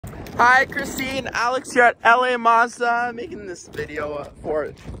Hi Christine, Alex here at LA Mazda, making this video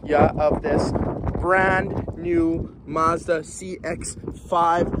for ya of this brand new Mazda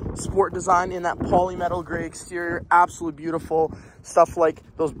CX-5 sport design in that polymetal gray exterior. Absolutely beautiful stuff, like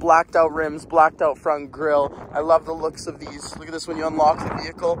those blacked out rims, blacked out front grille. I love the looks of these. Look at this, when you unlock the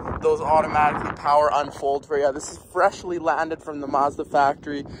vehicle, those automatically power unfold for you. This is freshly landed from the Mazda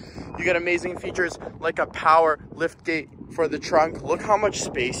factory. You get amazing features like a power lift gate for the trunk. Look how much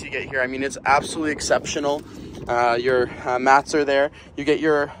space you get here. I mean, it's absolutely exceptional. Your mats are there. You get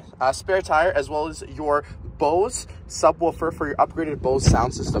your spare tire as well as your Bose subwoofer for your upgraded Bose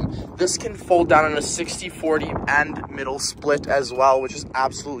sound system. This can fold down in a 60-40 and middle split as well, which is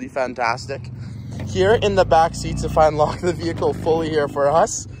absolutely fantastic. Here in the back seats, if I unlock the vehicle fully here for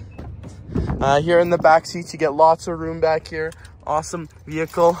us, here in the back seats, you get lots of room back here. Awesome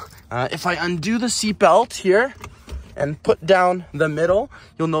vehicle. If I undo the seat belt here and put down the middle,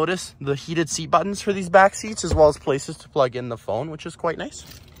 you'll notice the heated seat buttons for these back seats, as well as places to plug in the phone, which is quite nice.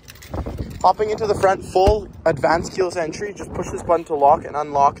 Hopping into the front, full advanced keyless entry. Just push this button to lock and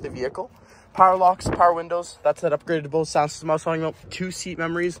unlock the vehicle. Power locks, power windows. That's that upgraded Bose sound system I was talking about. 2 seat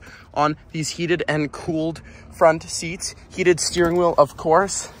memories on these heated and cooled front seats. Heated steering wheel, of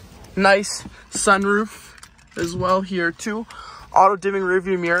course. Nice sunroof as well here too. Auto dimming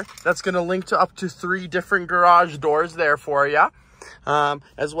rearview mirror. That's going to link to up to 3 different garage doors there for you.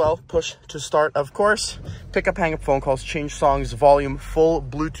 As well, push to start, of course. Pick up, hang up phone calls, change songs, volume, full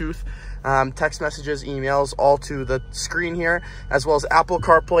Bluetooth, text messages, emails, all to the screen here, as well as Apple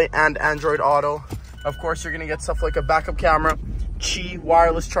CarPlay and Android Auto. Of course, you're going to get stuff like a backup camera, Qi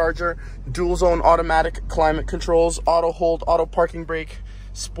wireless charger, dual zone automatic climate controls, auto hold, auto parking brake,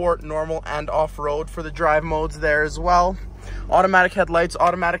 sport, normal, and off-road for the drive modes there as well. Automatic headlights,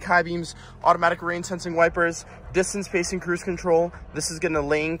 automatic high beams, automatic rain sensing wipers, distance pacing cruise control. This is going to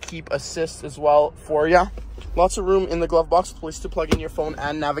lane keep assist as well for you. Lots of room in the glove box, place to plug in your phone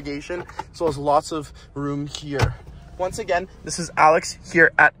and navigation, as well as lots of room here. Once again, this is Alex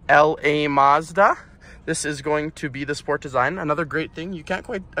here at LA Mazda. This is going to be the sport design. Another great thing, you can't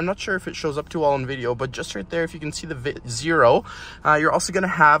quite, I'm not sure if it shows up too well in video, but just right there, if you can see the 0, you're also going to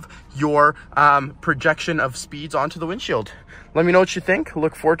have your projection of speeds onto the windshield. Let me know what you think.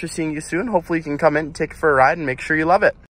 Look forward to seeing you soon. Hopefully you can come in, take it for a ride, and make sure you love it.